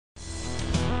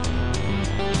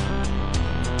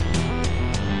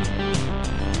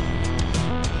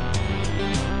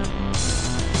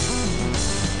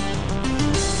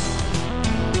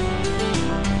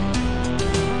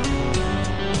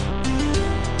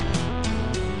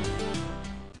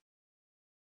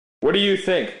What do you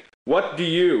think? What do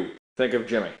you think of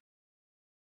Jimmy?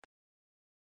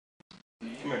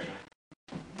 Come here, Jimmy.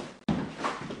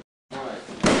 Alright.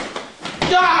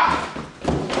 Ah!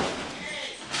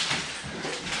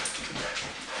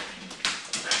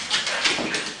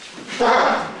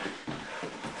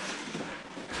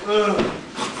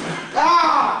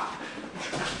 Ah!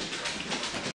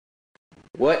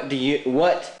 What do you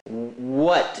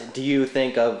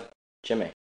think of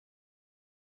Jimmy?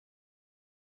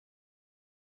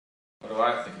 What do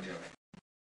I think of Jimmy?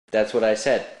 That's what I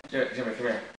said. Jimmy, come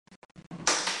here.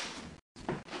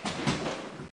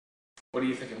 What do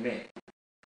you think of me?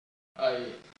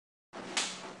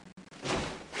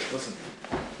 Listen,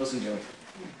 Jimmy.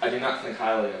 I do not think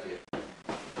highly of you.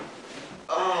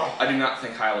 I do not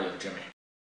think highly of Jimmy.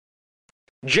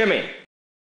 Jimmy,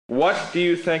 what do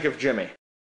you think of Jimmy?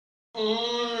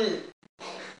 I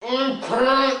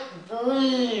can't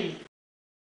breathe.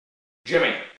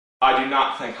 Jimmy, I do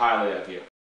not think highly of you.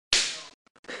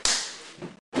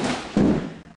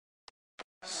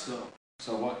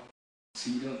 So what?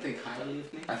 So you don't think highly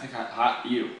of me? I think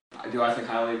you. Do I think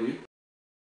highly of you?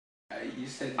 You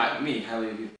said Me,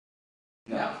 highly of you.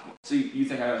 No. So you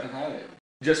think I don't think highly of you?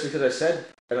 Just because I said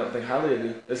I don't think highly of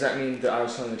you, does that mean that I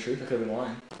was telling the truth? I could have been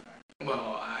lying.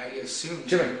 Well, I assumed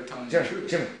Jimmy, you were telling the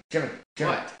truth. Jimmy.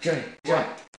 What? Jimmy.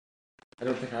 What? I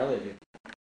don't think highly of you.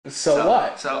 So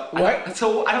what? So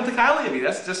I don't think highly of you.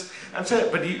 That's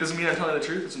it. But it doesn't mean I'm telling the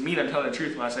truth. It doesn't mean I'm telling the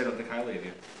truth when I say I don't think highly of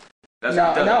you. It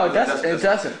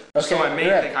doesn't. Okay, So I may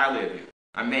think highly of you.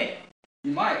 I may.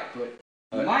 You might, but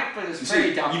it's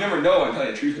very down. You never know if I'm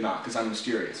telling the truth or not because I'm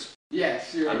mysterious.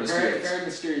 Yes, you're I'm very, mysterious. very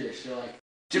mysterious. You're like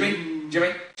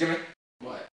Jimmy.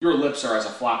 what? Your lips are as a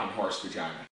flapping horse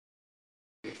vagina.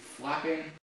 A flapping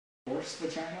horse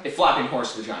vagina? A flapping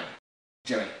horse vagina.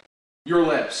 Jimmy, your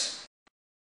lips.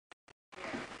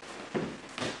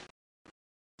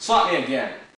 Slap me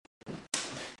again.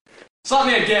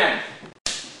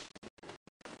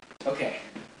 Okay.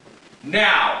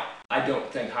 Now, I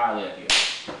don't think highly of you.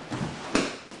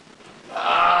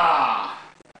 Ah!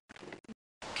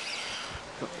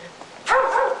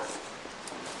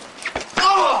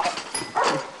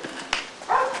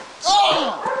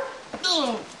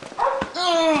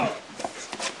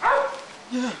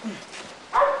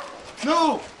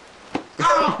 No!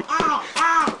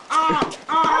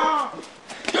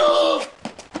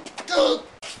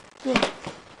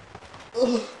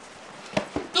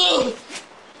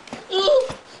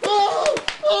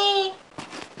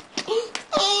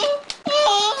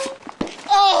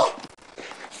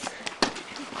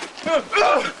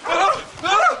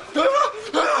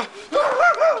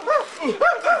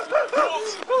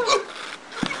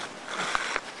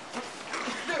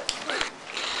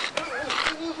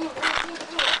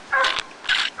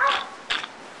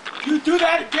 You do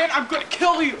that again, I'm gonna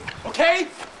kill you, okay?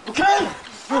 Okay?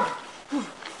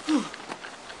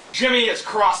 Jimmy has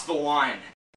crossed the line.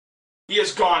 He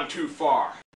has gone too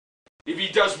far. If he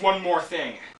does one more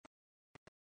thing,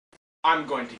 I'm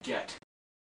going to get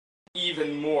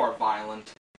even more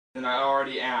violent than I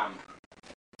already am.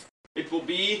 It will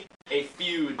be a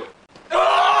feud.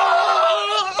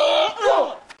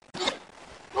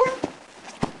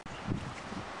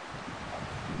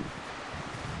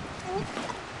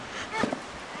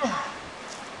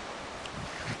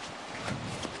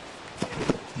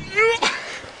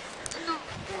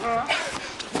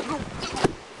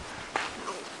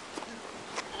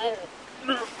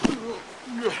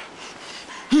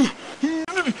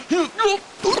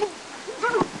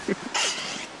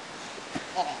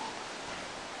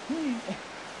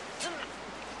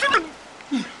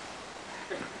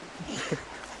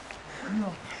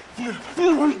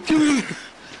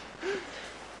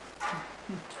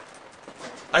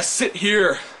 I sit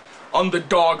here on the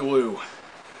dog loo,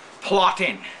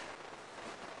 plotting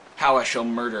how I shall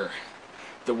murder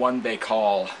the one they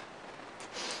call,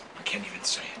 I can't even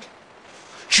say it,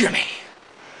 Jimmy.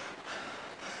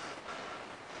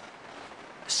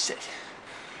 I sit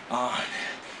on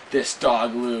this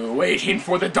dog loo, waiting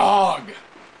for the dog,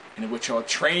 in which I'll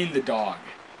train the dog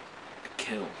to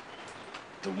kill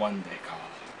the one they call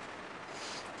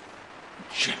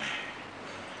Jimmy.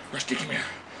 Rusty, come here.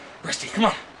 Rusty, come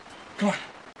on. Come on.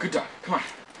 Good dog. Come on.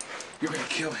 You're gonna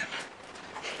kill him.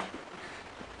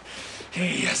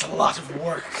 He has a lot of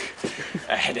work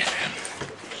ahead of him.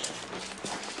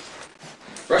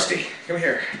 Rusty, come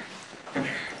here. Come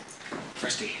here.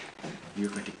 Rusty, you're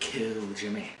going to kill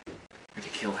Jimmy. You're going to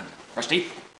kill him. Rusty?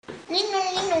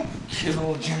 No.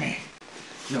 Kill Jimmy.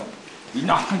 No, you're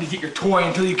not going to get your toy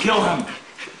until you kill him.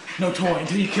 No toy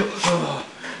until you kill. Oh,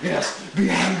 yes, be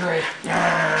angry.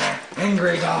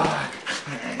 Angry dog.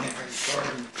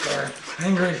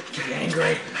 Angry. Get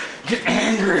angry. Get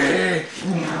angry.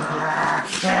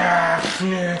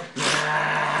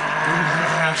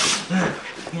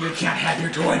 You can't have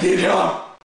your toy, did you?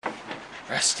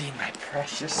 Rusty, my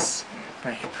precious,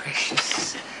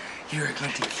 you are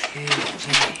going to kill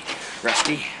Jimmy.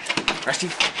 Rusty,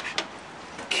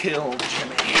 kill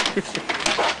Jimmy.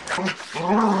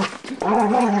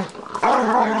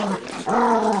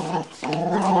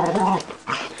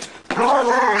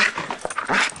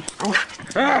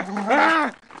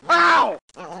 Ow!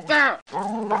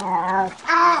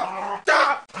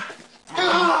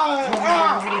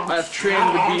 I've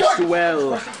trained the beast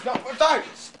well.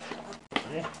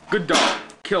 Good dog.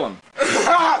 Kill him.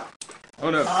 Oh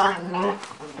no. Oh no.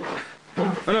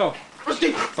 Oh no.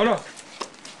 Oh no.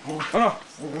 Oh no.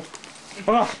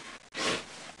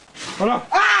 Oh no.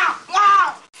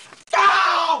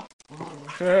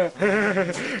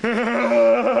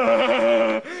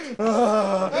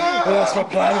 Yes, my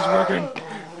plan is working.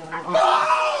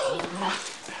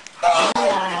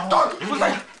 Dog!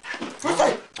 What's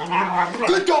that?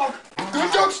 Good dog!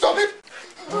 Good dog, stop it!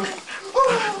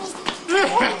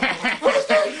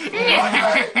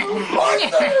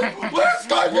 What has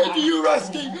gotten into you,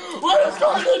 Rusty? What has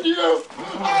gotten into you?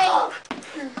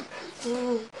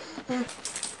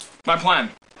 My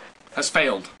plan has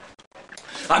failed.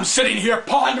 I'm sitting here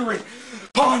pondering.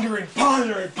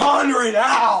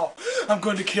 Ow! I'm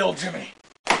going to kill Jimmy.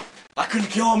 I couldn't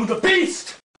kill him with the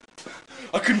beast.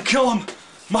 I couldn't kill him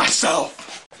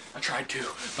myself. I tried to,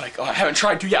 but I haven't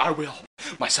tried to yet. I will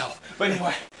myself. But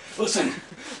anyway, listen.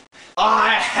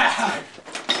 I have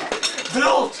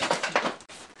built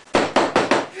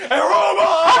a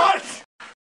robot.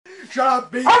 Shut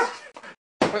up, beast.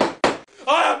 I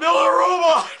have built a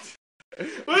robot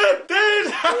with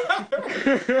these.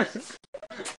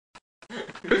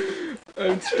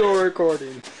 I'm still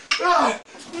recording.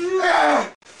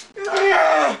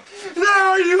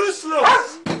 They're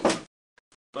useless.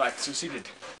 But I succeeded.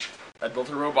 I built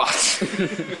a robot.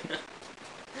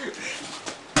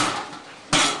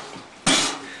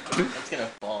 It's gonna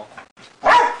fall.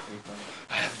 I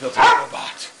have built a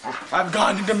robot. I've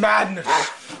gone into madness.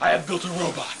 I have built a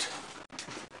robot.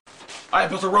 I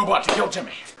have built a robot to kill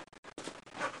Jimmy.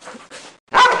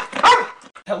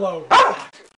 Hello,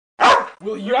 robot.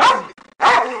 Will you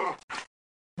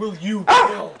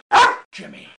kill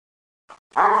Jimmy?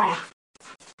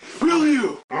 Will you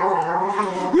kill him?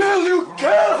 Will you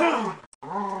kill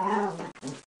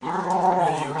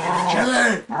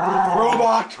Jimmy?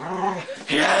 Robot?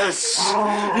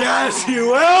 Yes, you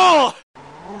will!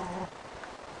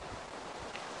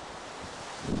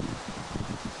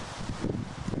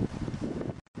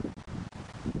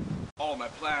 All my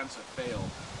plans have failed.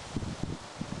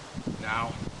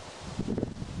 Now,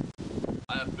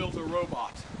 I have built a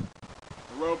robot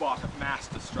of mass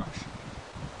destruction.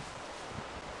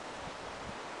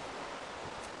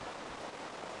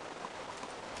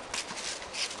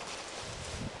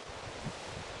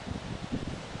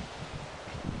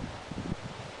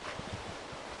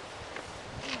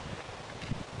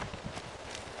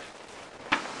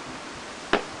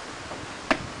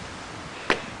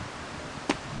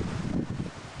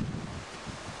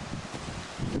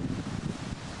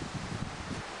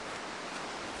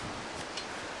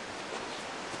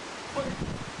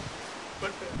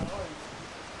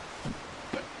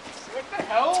 What the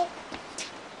hell?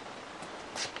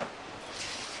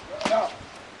 No.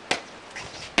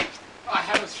 I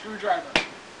have a screwdriver.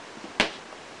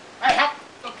 I have.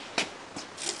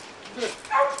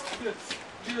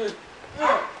 Good.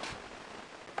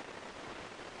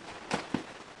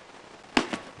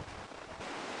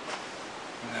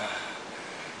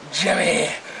 Jimmy,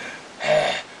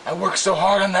 I worked so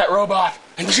hard on that robot,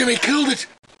 and Jimmy killed it.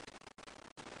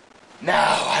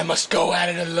 Now I must go at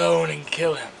it alone and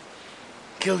kill him.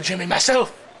 Kill Jimmy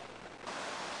myself.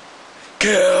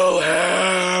 Kill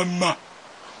him!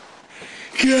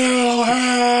 Kill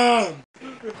him!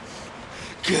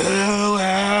 Kill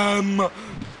him!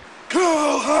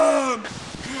 Kill him! Kill him!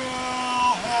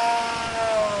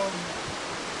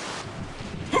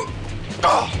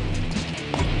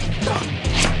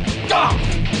 Ah!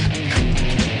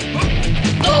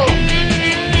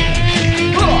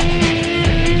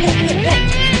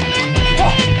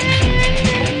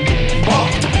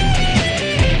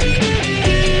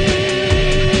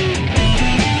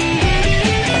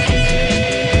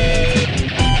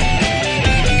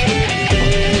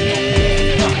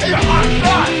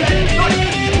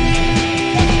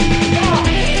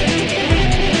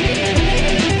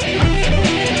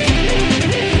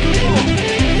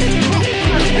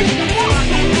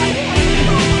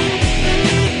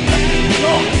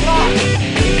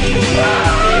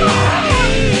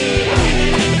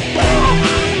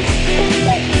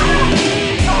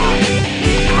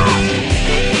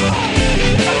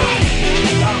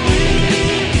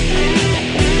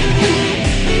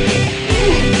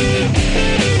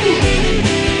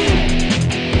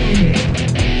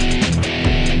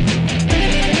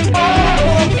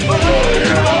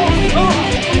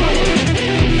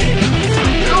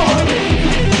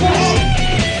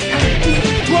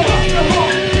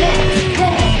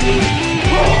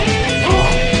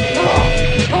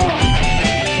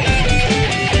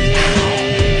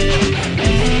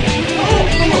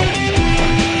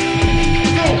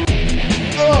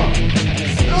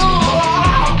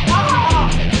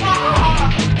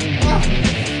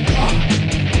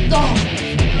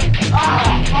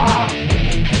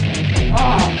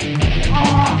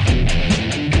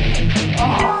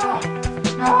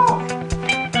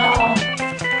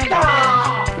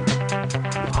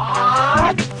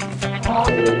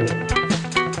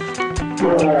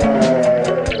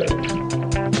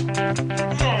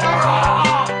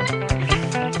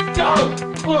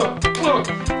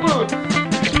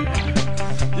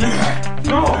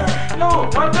 No,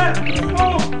 not that.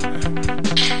 No.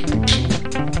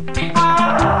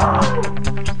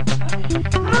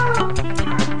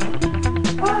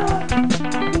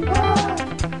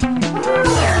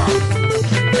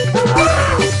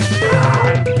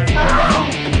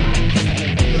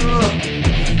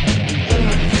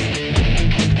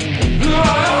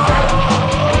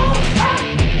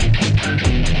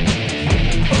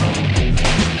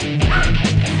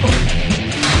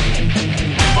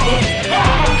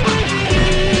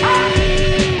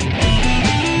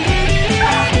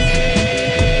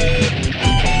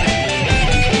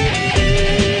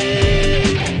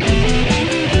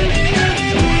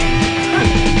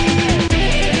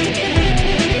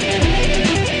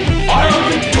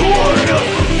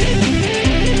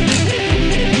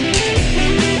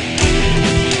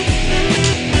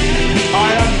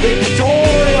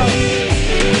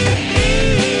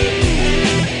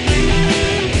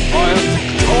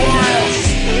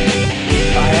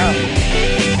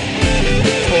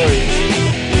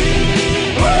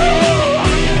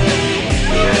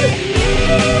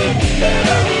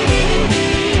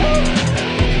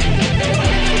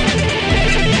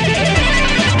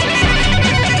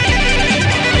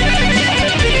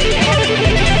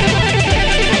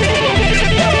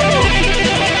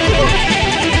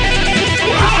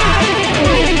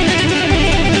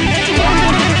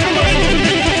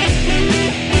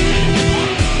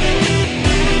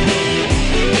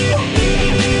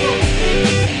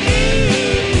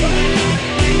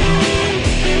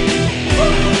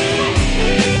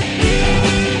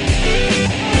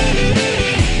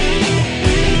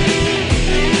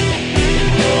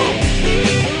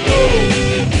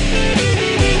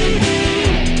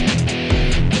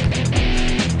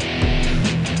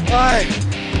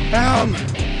 I am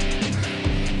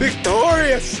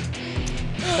victorious.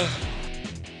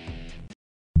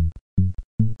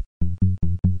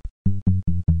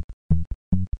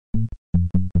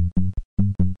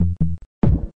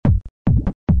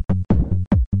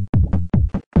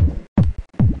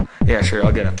 Yeah, sure,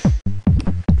 I'll get him.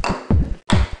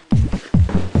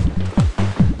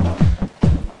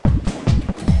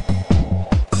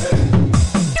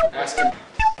 Ask him.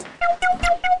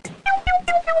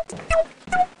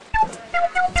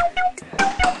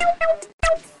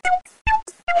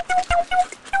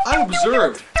 I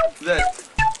observed that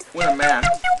when a man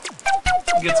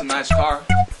gets a nice car,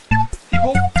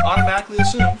 people automatically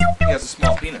assume he has a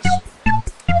small penis.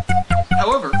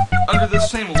 However, under this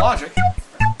same logic,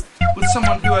 would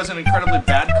someone who has an incredibly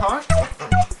bad car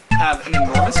have an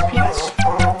enormous penis?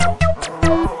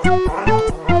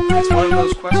 It's one of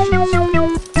those questions.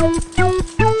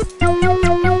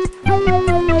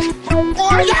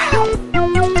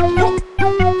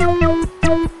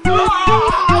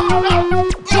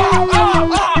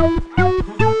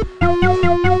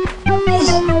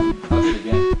 I'll do it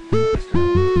again.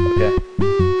 Okay.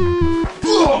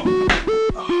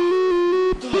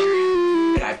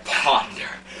 And I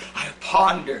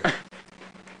ponder.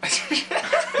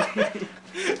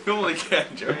 Film it again,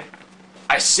 Joey.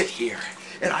 I sit here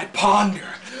and I ponder.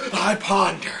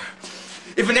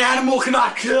 If an animal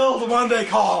cannot kill the one they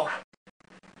call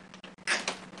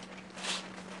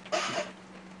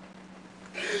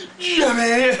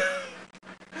Jimmy.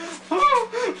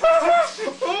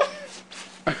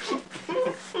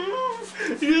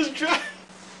 He is trying.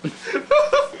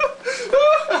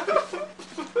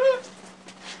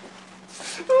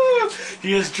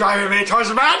 He is driving me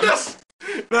towards madness.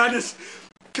 Madness.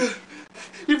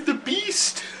 If the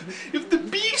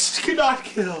beast cannot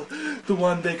kill the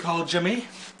one they call Jimmy,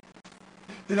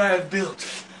 then I have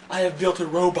built a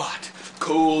robot,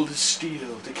 cold as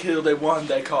steel, to kill the one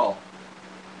they call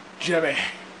Jimmy.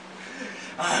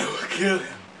 I will kill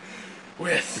him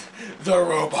with the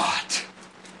robot.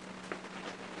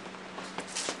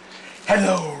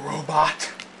 Hello,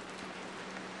 robot.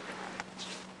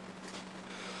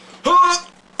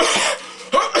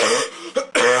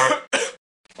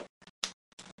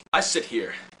 I sit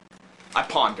here. I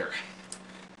ponder.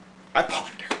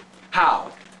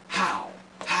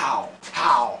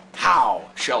 How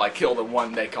shall I kill the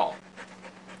one they call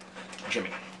Jimmy?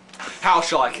 How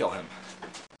shall I kill him?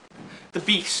 The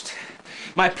beast,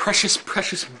 my precious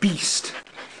beast,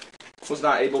 was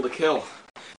not able to kill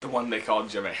the one they called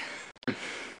Jimmy.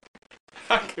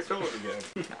 I can film it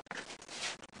again.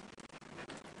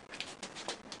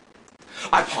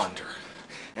 I ponder,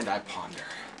 and I ponder,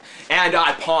 and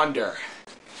I ponder.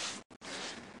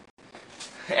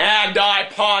 And I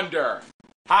ponder.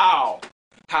 How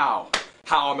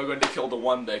am I going to kill the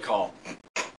one they call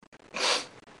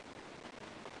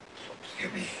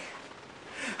Jimmy?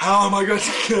 How am I going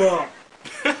to kill?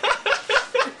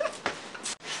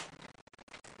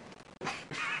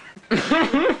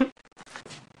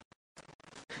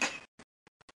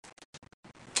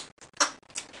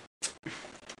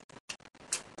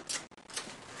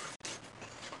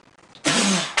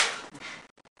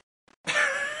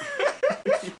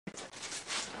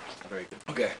 Very good.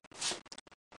 Okay.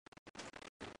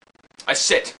 I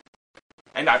sit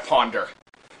and I ponder.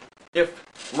 If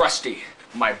Rusty,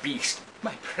 my beast,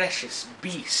 my precious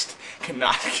beast,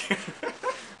 cannot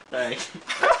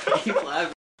Keep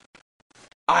laughing.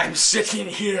 I'm sitting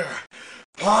here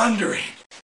pondering.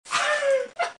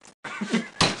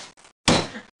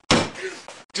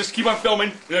 Just keep on filming.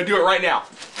 I'm gonna do it right now.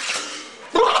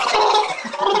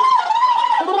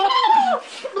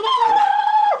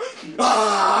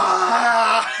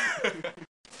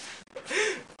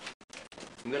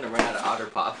 I'm gonna run out of otter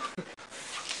pop.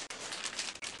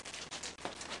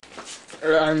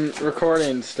 I'm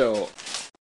recording still.